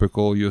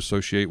stereotypical you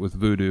associate with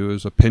voodoo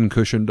as a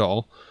pincushion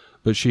doll.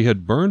 But she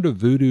had burned a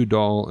voodoo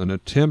doll in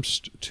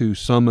attempts to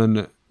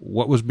summon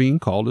what was being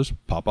called as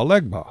Papa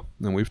Legba.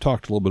 And we've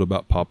talked a little bit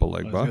about Papa Legba.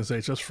 I was going to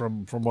say, just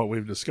from what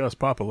we've discussed,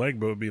 Papa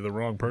Legba would be the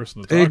wrong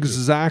person to talk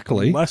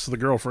exactly. to. Unless the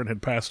girlfriend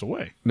had passed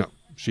away. No,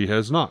 she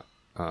has not.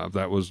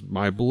 That was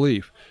my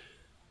belief.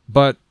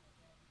 But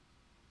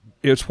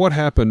it's what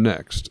happened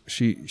next.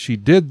 She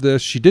did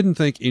this. She didn't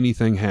think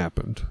anything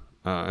happened.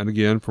 And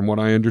again, from what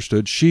I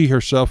understood, she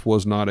herself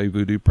was not a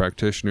voodoo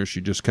practitioner.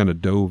 She just kind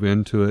of dove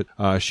into it.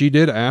 She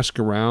did ask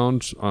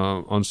around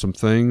on some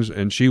things,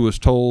 and she was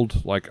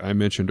told, like I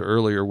mentioned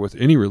earlier, with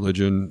any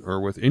religion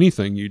or with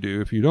anything you do,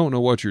 if you don't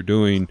know what you're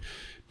doing,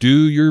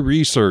 do your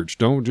research.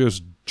 Don't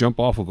just jump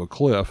off of a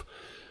cliff.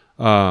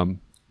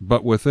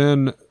 But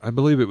within, I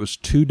believe it was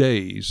 2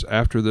 days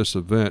after this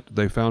event,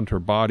 they found her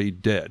body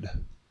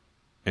dead.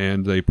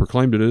 And they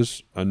proclaimed it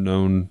as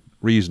unknown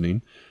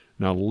reasoning.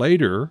 Now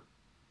later,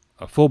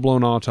 a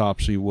full-blown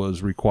autopsy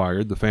was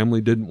required. The family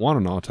didn't want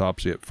an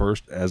autopsy at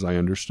first, as I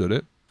understood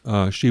it.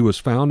 She was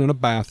found in a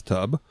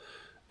bathtub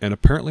and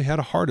apparently had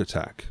a heart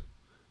attack.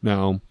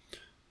 Now,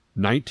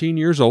 19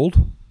 years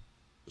old,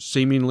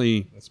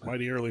 seemingly That's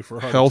mighty early for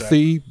a heart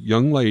healthy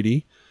young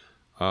lady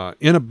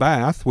in a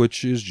bath,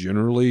 which is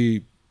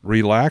generally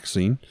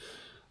relaxing,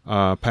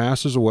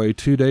 passes away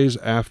 2 days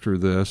after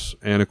this.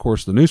 And, of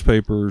course, the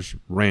newspapers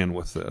ran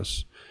with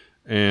this.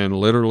 And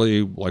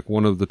literally, like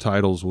one of the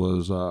titles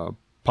was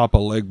Papa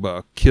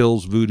Legba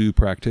kills voodoo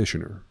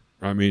practitioner.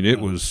 I mean, it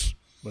was...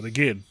 But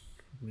again,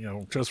 you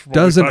know, just from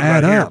doesn't what we talked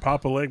add about here, up.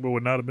 Papa Legba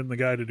would not have been the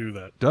guy to do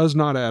that. Does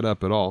not add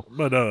up at all.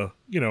 But,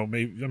 you know,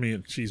 maybe, I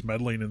mean, she's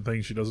meddling in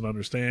things she doesn't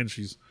understand.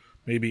 She's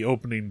maybe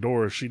opening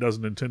doors she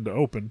doesn't intend to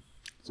open.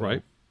 So.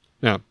 Right.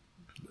 Now,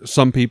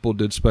 some people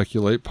did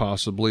speculate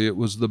possibly it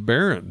was the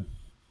Baron.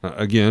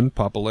 Again,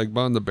 Papa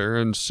Legba and the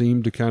Baron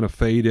seem to kind of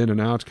fade in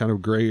and out, kind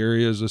of gray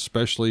areas,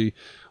 especially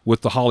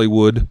with the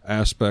Hollywood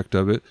aspect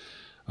of it.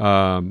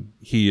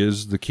 He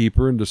is the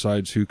keeper and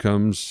decides who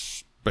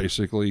comes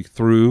basically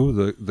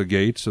through the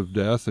gates of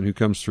death and who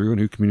comes through and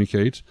who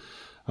communicates.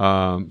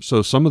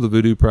 So some of the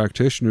voodoo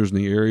practitioners in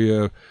the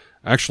area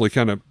actually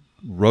kind of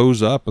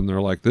rose up and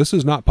they're like, this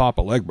is not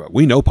Papa Legba.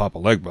 We know Papa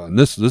Legba, and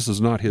this is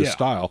not his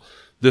style.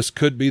 This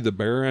could be the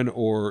Baron,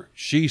 or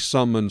she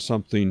summoned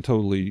something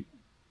totally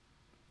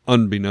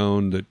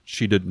unbeknown that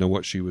she didn't know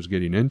what she was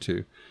getting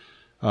into.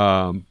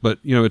 But,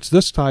 you know, it's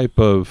this type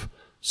of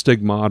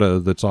stigmata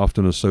that's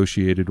often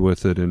associated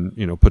with it and,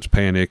 you know, puts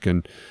panic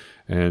and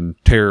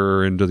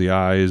terror into the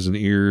eyes and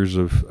ears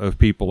of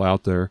people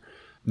out there.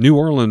 New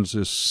Orleans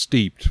is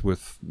steeped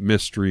with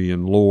mystery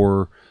and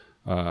lore.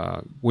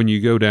 When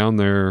you go down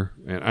there,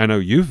 and I know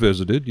you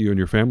and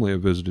your family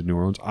have visited New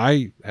Orleans.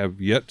 I have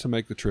yet to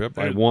make the trip.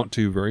 I want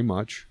to very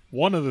much.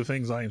 One of the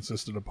things I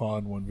insisted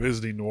upon when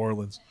visiting New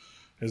Orleans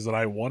is that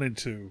I wanted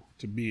to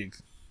be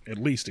at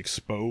least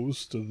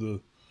exposed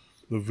to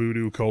the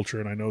voodoo culture.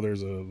 And I know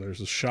there's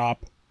a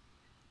shop.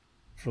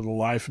 For the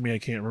life of me, I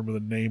can't remember the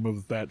name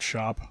of that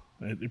shop.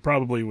 It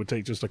probably would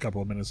take just a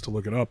couple of minutes to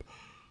look it up.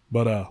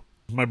 But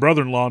my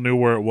brother-in-law knew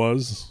where it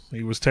was.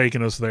 He was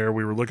taking us there.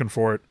 We were looking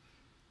for it.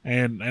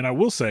 And I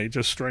will say,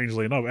 just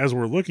strangely enough, as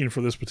we're looking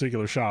for this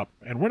particular shop,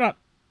 and we're not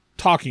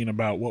talking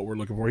about what we're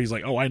looking for, he's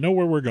like, oh, I know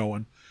where we're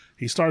going.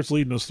 He starts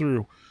leading us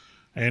through.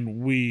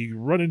 And we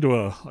run into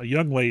a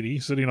young lady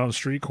sitting on a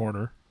street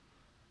corner,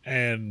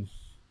 and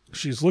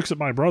she looks at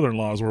my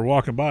brother-in-law as we're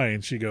walking by,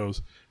 and she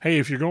goes, hey,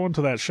 if you're going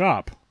to that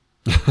shop,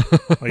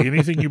 like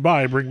anything you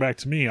buy, bring back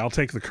to me. I'll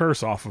take the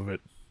curse off of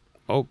it.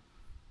 Oh.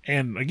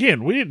 And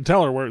again, we didn't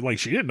tell her where, like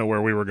she didn't know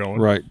where we were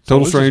going. Right. So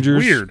Total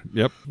strangers. Weird.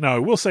 Yep. Now, I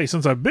will say,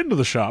 since I've been to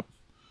the shop,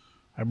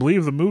 I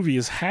believe the movie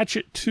is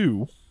Hatchet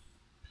 2.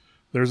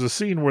 There's a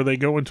scene where they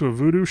go into a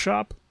voodoo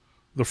shop.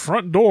 The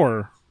front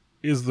door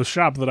is the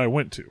shop that I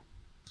went to.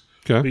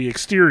 Okay. The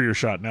exterior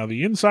shot. Now,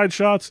 the inside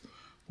shot's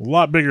a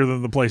lot bigger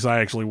than the place I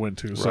actually went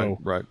to. So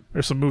right.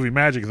 There's some movie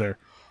magic there.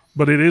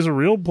 But it is a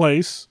real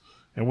place,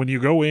 and when you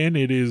go in,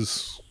 it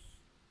is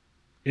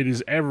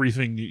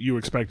everything you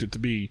expect it to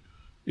be.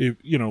 If,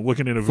 you know,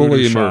 looking at a voodoo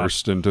fully shop.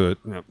 immersed into it.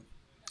 Yep.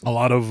 A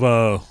lot of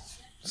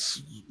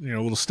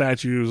little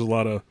statues, a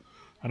lot of,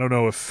 I don't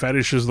know if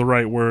fetish is the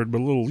right word,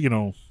 but a little, you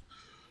know,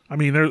 I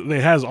mean,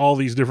 they has all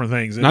these different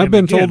things. And I've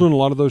been told in a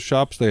lot of those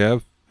shops they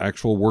have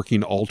actual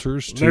working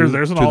altars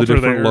there's an to altar the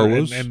different there,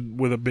 loas. and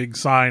with a big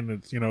sign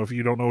that, you know, if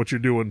you don't know what you're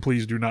doing,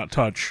 please do not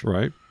touch.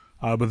 Right.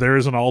 But there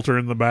is an altar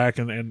in the back,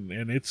 and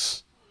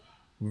it's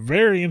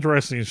very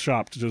interesting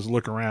shop to just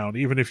look around,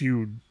 even if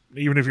you're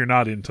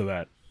not into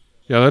that.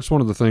 Yeah, that's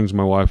one of the things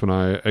my wife and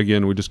I,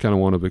 again, we just kind of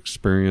want to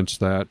experience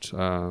that.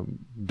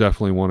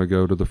 Definitely want to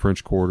go to the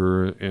French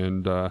Quarter.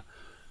 And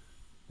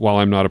while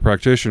I'm not a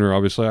practitioner,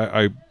 obviously,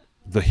 I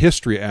the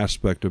history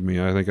aspect of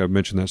me, I think I've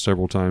mentioned that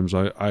several times.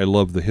 I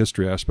love the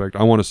history aspect.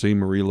 I want to see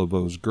Marie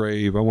Laveau's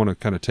grave. I want to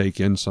kind of take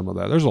in some of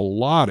that. There's a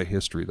lot of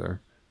history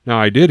there. Now,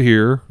 I did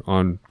hear,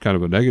 on kind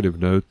of a negative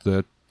note,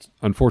 that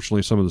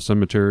unfortunately some of the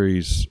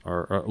cemeteries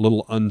are a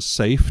little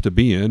unsafe to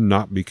be in,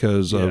 not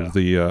because of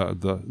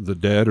the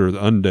dead or the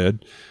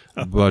undead,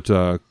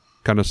 but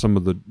kind of some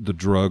of the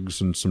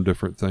drugs and some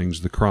different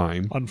things, the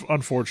crime.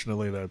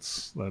 Unfortunately,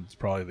 that's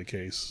probably the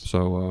case.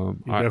 So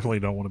you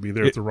definitely don't want to be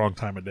there at the wrong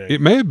time of day. It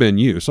may have been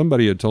you.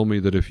 Somebody had told me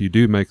that if you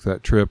do make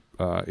that trip,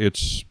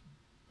 it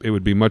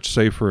would be much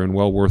safer and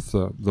well worth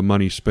the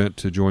money spent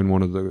to join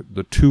one of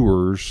the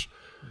tours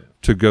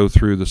to go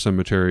through the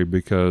cemetery,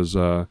 because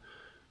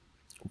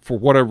for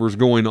whatever's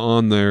going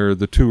on there,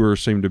 the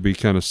tours seem to be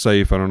kind of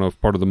safe. I don't know if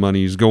part of the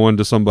money is going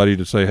to somebody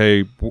to say,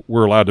 hey,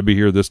 we're allowed to be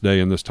here this day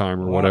and this time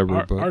or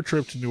whatever. Our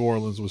trip to New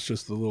Orleans was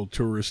just the little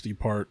touristy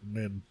part, and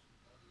then,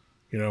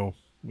 you know,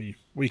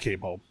 we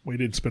came home. We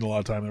didn't spend a lot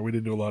of time there. We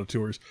didn't do a lot of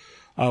tours.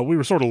 We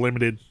were sort of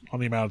limited on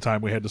the amount of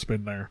time we had to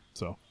spend there.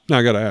 So now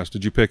I got to ask,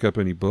 did you pick up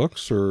any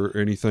books or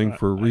anything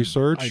for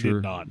research? I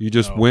did not. You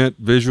just went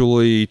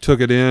visually,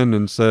 took it in,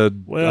 and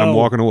said, I'm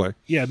walking away.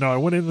 Yeah, no, I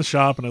went in the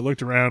shop and I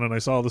looked around and I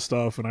saw the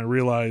stuff and I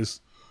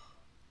realized,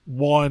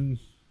 one,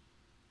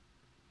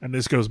 and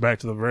this goes back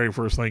to the very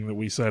first thing that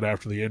we said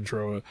after the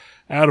intro,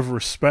 out of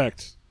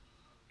respect,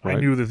 right. I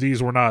knew that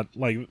these were not,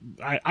 like,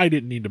 I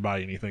didn't need to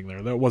buy anything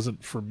there. That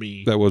wasn't for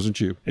me. That wasn't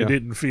you. It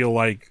didn't feel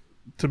like,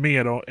 to me,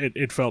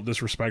 it felt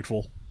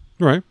disrespectful.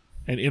 Right.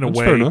 And in a That's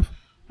way, fair enough.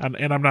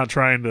 and I'm not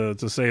trying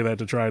to say that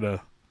to try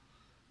to,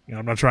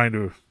 I'm not trying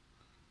to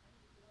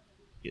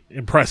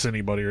impress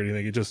anybody or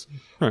anything. It just,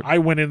 Right. I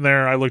went in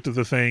there, I looked at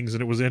the things,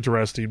 and it was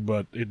interesting,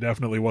 but it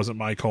definitely wasn't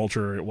my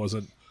culture. It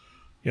wasn't,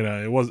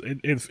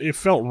 it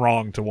felt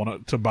wrong to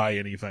want to buy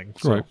anything.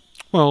 So. Right.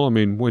 Well, I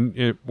mean,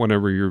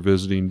 whenever you're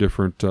visiting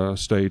different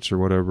states or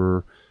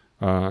whatever,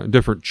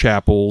 different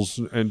chapels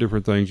and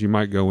different things, you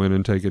might go in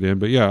and take it in.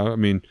 But yeah, I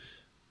mean,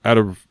 out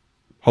of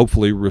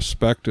hopefully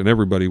respect, and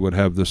everybody would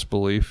have this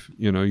belief,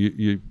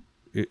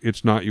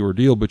 it's not your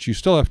deal, but you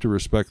still have to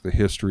respect the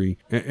history.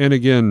 And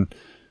again,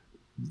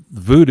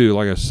 voodoo,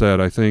 like I said,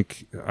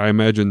 I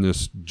imagine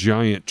this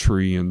giant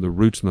tree and the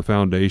roots and the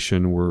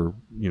foundation were,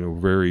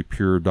 very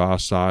pure,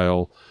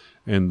 docile.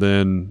 And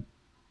then,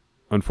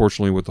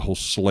 unfortunately, with the whole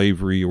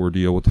slavery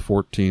ordeal with the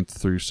 14th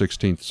through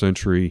 16th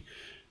century,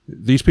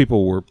 these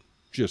people were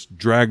just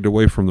dragged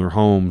away from their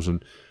homes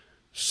and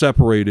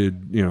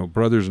separated,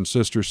 brothers and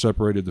sisters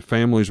separated, the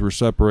families were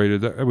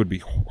separated. That would be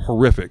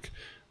horrific.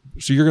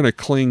 So you're going to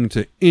cling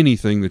to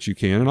anything that you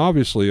can. And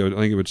obviously, I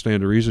think it would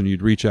stand to reason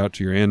you'd reach out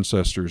to your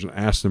ancestors and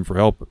ask them for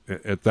help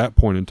at that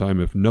point in time,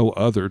 if no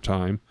other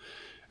time.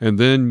 And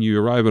then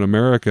you arrive in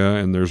America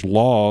and there's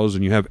laws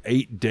and you have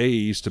 8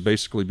 days to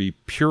basically be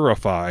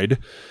purified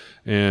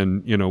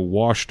and,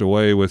 washed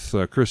away with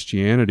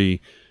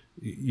Christianity.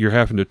 You're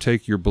having to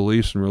take your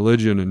beliefs and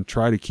religion and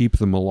try to keep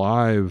them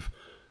alive.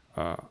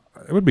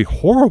 It would be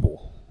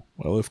horrible.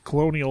 Well, if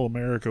colonial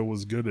America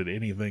was good at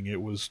anything,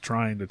 it was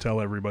trying to tell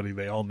everybody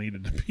they all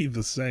needed to be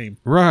the same.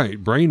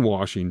 Right,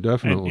 brainwashing,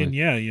 definitely. And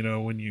yeah,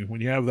 when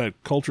you have that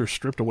culture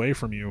stripped away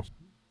from you,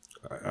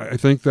 I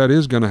think that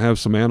is going to have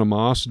some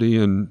animosity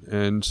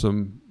and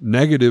some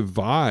negative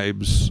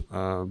vibes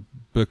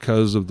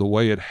because of the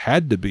way it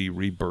had to be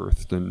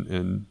rebirthed.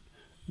 And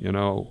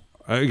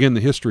again,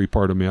 the history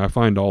part of me, I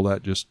find all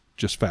that just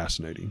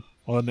fascinating.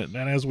 Well, and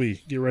as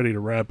we get ready to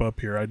wrap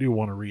up here, I do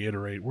want to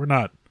reiterate, we're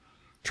not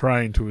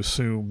trying to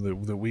assume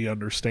that we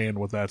understand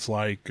what that's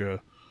like.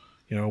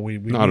 We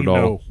not at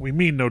all. We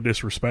mean no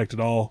disrespect at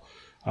all.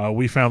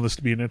 We found this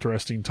to be an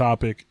interesting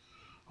topic.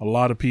 A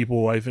lot of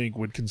people, I think,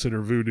 would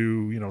consider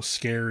voodoo,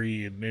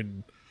 scary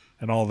and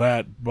all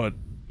that. But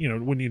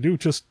when you do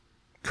just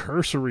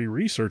cursory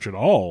research at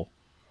all,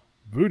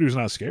 voodoo's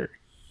not scary.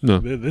 No,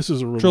 this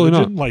is a Truly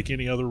religion not. like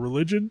any other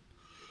religion.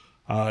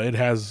 It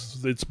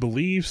has its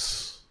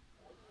beliefs.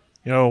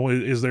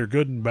 Is there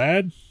good and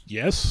bad?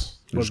 Yes.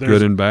 There's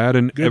good and bad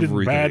in good everything.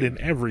 and bad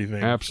in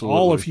everything. Absolutely.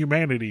 All of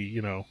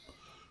humanity,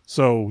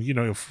 So,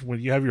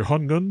 when you have your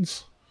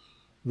Hunguns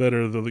that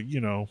are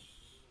the,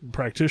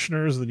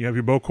 practitioners, then you have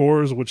your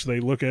Bokors, which they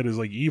look at as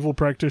like evil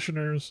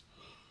practitioners.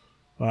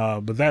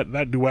 But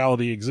that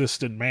duality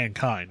exists in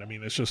mankind. I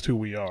mean, it's just who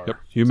we are. Yep.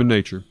 Human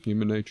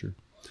nature.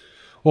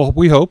 Well,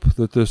 we hope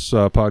that this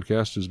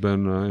podcast has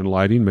been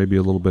enlightening, maybe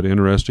a little bit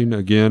interesting.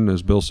 Again,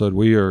 as Bill said,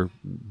 we are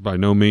by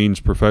no means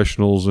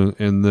professionals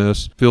in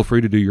this. Feel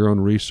free to do your own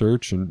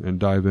research and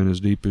dive in as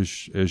deep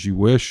as you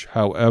wish.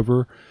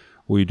 However,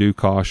 we do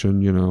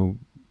caution,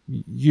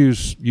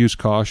 use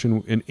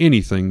caution in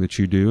anything that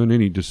you do, in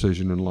any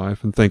decision in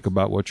life, and think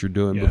about what you're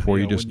doing before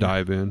you just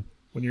dive in.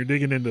 When you're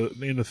digging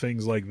into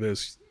things like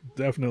this,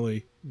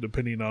 definitely,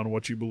 depending on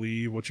what you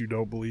believe, what you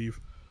don't believe,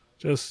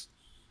 just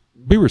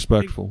be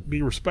respectful.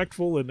 Be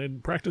respectful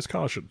and practice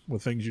caution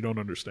with things you don't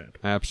understand.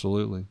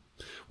 Absolutely.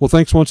 Well,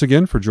 thanks once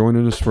again for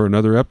joining us for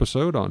another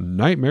episode on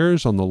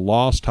Nightmares on the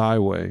Lost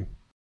Highway.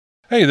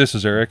 Hey, this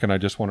is Eric, and I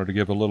just wanted to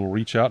give a little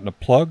reach out and a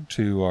plug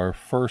to our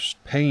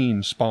first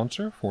paying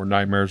sponsor for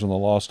Nightmares on the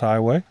Lost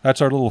Highway.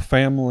 That's our little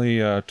family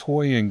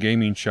toy and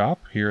gaming shop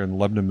here in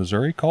Lebanon,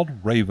 Missouri called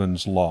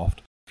Raven's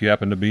Loft. If you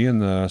happen to be in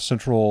the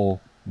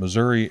central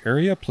Missouri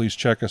area, please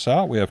check us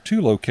out. We have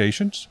 2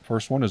 locations.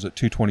 First one is at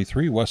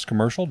 223 West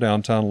Commercial,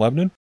 downtown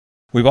Lebanon.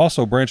 We've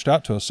also branched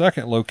out to a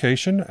second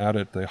location out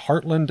at the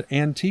Heartland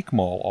Antique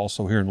Mall,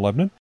 also here in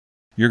Lebanon.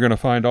 You're going to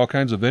find all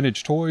kinds of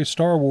vintage toys,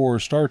 Star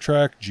Wars, Star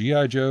Trek,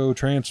 G.I. Joe,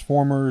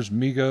 Transformers,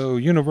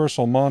 Mego,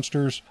 Universal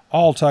Monsters,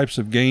 all types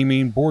of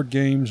gaming, board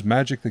games,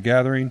 Magic the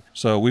Gathering.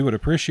 So we would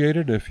appreciate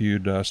it if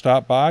you'd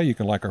stop by. You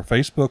can like our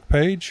Facebook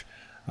page.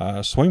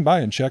 Swing by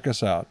and check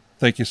us out.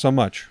 Thank you so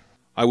much.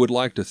 I would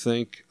like to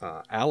thank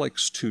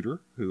Alex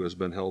Tudor, who has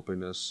been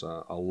helping us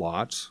a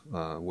lot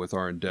with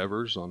our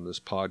endeavors on this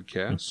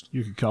podcast.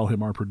 You could call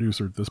him our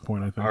producer at this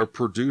point, I think. Our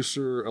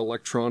producer,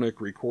 electronic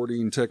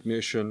recording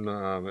technician.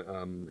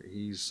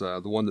 He's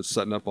the one that's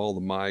setting up all the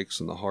mics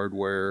and the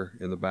hardware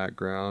in the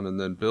background. And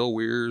then Bill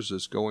Weirs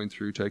is going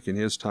through, taking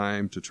his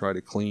time to try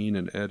to clean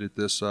and edit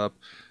this up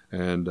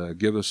and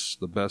give us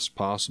the best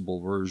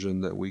possible version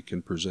that we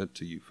can present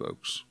to you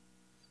folks.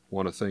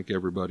 Want to thank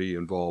everybody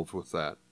involved with that.